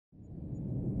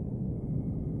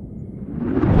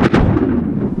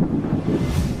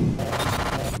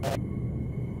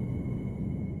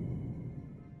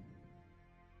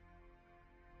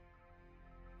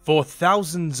For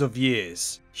thousands of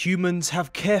years, humans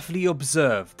have carefully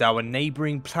observed our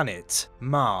neighbouring planet,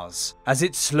 Mars, as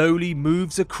it slowly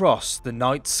moves across the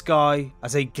night sky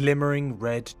as a glimmering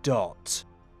red dot.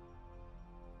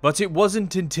 But it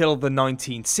wasn't until the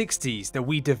 1960s that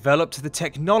we developed the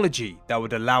technology that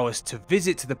would allow us to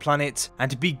visit the planet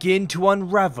and begin to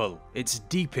unravel its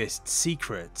deepest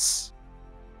secrets.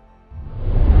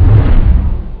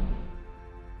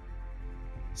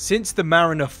 Since the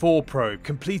Mariner 4 probe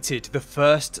completed the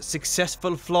first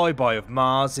successful flyby of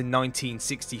Mars in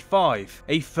 1965,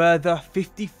 a further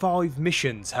 55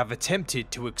 missions have attempted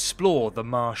to explore the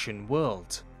Martian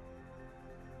world.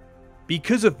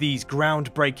 Because of these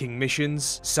groundbreaking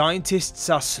missions, scientists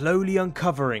are slowly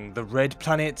uncovering the Red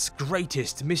Planet's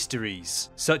greatest mysteries,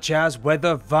 such as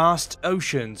whether vast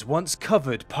oceans once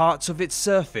covered parts of its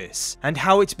surface and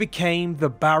how it became the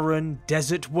barren,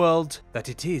 desert world that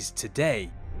it is today.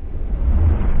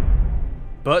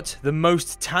 But the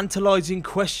most tantalizing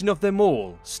question of them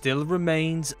all still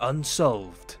remains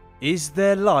unsolved. Is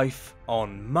there life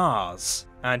on Mars?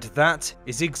 And that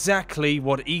is exactly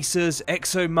what ESA's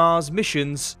ExoMars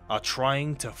missions are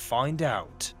trying to find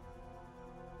out.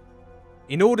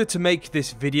 In order to make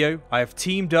this video, I have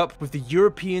teamed up with the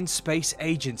European Space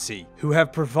Agency, who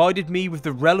have provided me with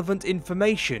the relevant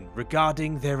information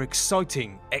regarding their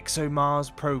exciting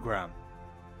ExoMars program.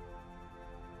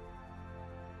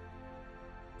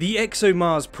 The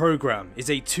ExoMars program is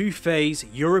a two-phase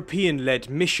European-led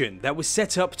mission that was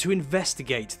set up to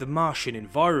investigate the Martian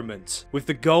environment, with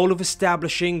the goal of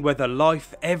establishing whether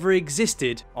life ever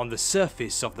existed on the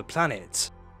surface of the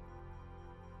planet.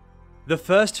 The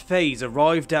first phase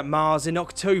arrived at Mars in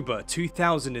October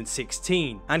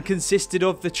 2016 and consisted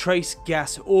of the Trace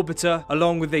Gas Orbiter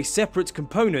along with a separate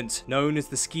component known as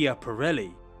the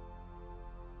Schiaparelli.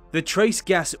 The Trace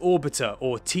Gas Orbiter,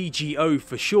 or TGO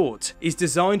for short, is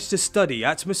designed to study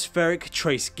atmospheric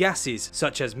trace gases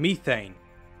such as methane,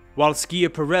 while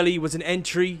Schiaparelli was an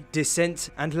entry, descent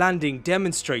and landing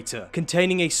demonstrator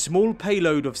containing a small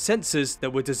payload of sensors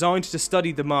that were designed to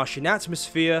study the Martian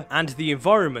atmosphere and the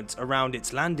environment around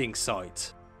its landing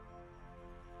site.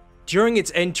 During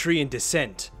its entry and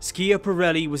descent,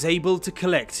 Schiaparelli was able to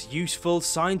collect useful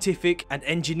scientific and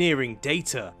engineering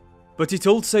data, but it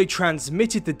also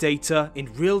transmitted the data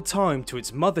in real time to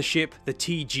its mothership, the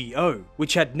TGO,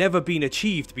 which had never been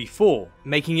achieved before,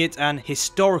 making it an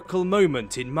historical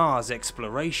moment in Mars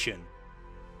exploration.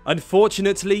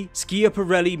 Unfortunately,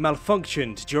 Schiaparelli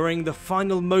malfunctioned during the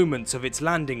final moments of its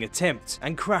landing attempt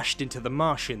and crashed into the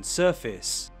Martian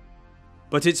surface.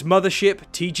 But its mothership,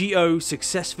 TGO,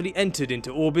 successfully entered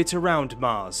into orbit around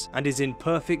Mars and is in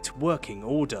perfect working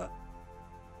order.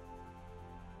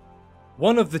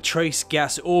 One of the Trace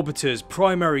Gas Orbiter's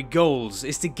primary goals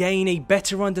is to gain a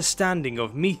better understanding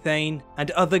of methane and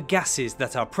other gases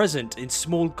that are present in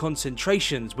small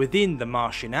concentrations within the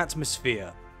Martian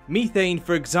atmosphere. Methane,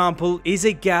 for example, is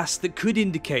a gas that could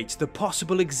indicate the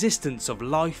possible existence of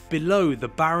life below the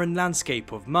barren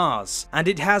landscape of Mars, and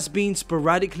it has been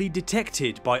sporadically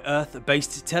detected by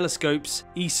Earth-based telescopes,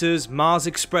 ESA's Mars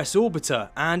Express Orbiter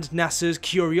and NASA's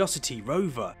Curiosity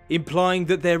rover, implying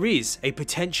that there is a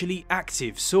potentially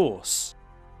active source.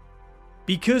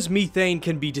 Because methane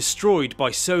can be destroyed by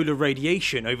solar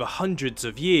radiation over hundreds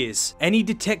of years, any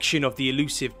detection of the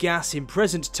elusive gas in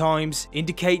present times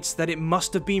indicates that it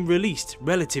must have been released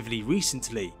relatively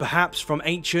recently, perhaps from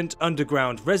ancient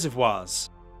underground reservoirs.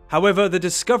 However, the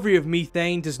discovery of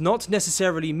methane does not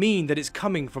necessarily mean that it's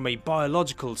coming from a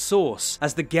biological source,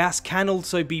 as the gas can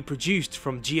also be produced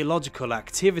from geological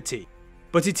activity.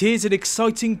 But it is an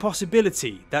exciting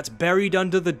possibility that buried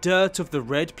under the dirt of the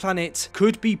Red Planet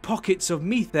could be pockets of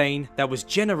methane that was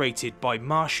generated by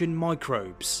Martian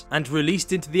microbes and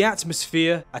released into the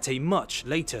atmosphere at a much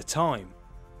later time.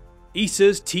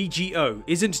 ESA's TGO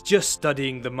isn't just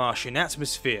studying the Martian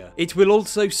atmosphere, it will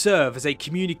also serve as a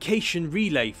communication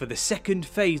relay for the second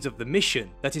phase of the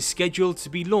mission that is scheduled to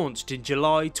be launched in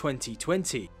July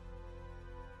 2020.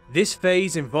 This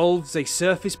phase involves a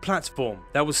surface platform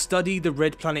that will study the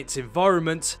Red Planet's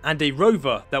environment and a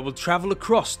rover that will travel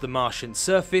across the Martian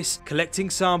surface, collecting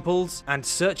samples and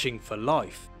searching for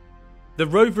life. The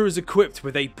rover is equipped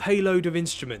with a payload of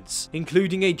instruments,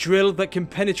 including a drill that can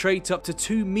penetrate up to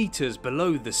 2 meters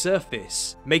below the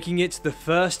surface, making it the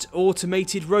first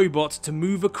automated robot to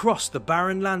move across the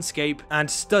barren landscape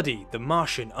and study the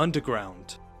Martian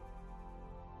underground.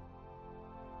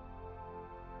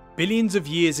 Billions of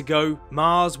years ago,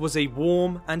 Mars was a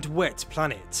warm and wet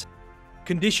planet.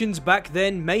 Conditions back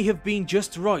then may have been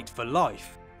just right for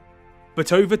life.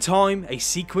 But over time, a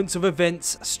sequence of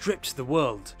events stripped the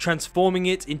world, transforming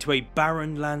it into a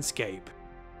barren landscape.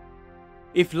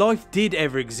 If life did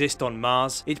ever exist on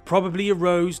Mars, it probably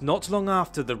arose not long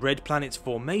after the red planet's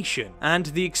formation, and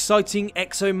the exciting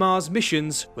ExoMars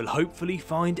missions will hopefully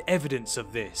find evidence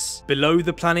of this, below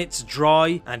the planet's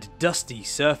dry and dusty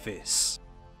surface.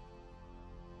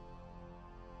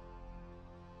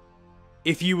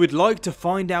 If you would like to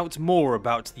find out more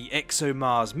about the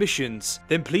ExoMars missions,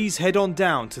 then please head on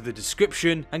down to the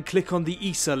description and click on the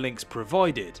ESA links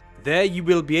provided. There you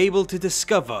will be able to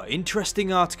discover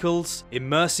interesting articles,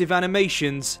 immersive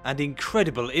animations, and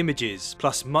incredible images,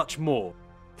 plus much more.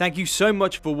 Thank you so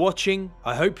much for watching,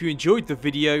 I hope you enjoyed the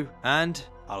video, and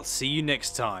I'll see you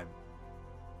next time.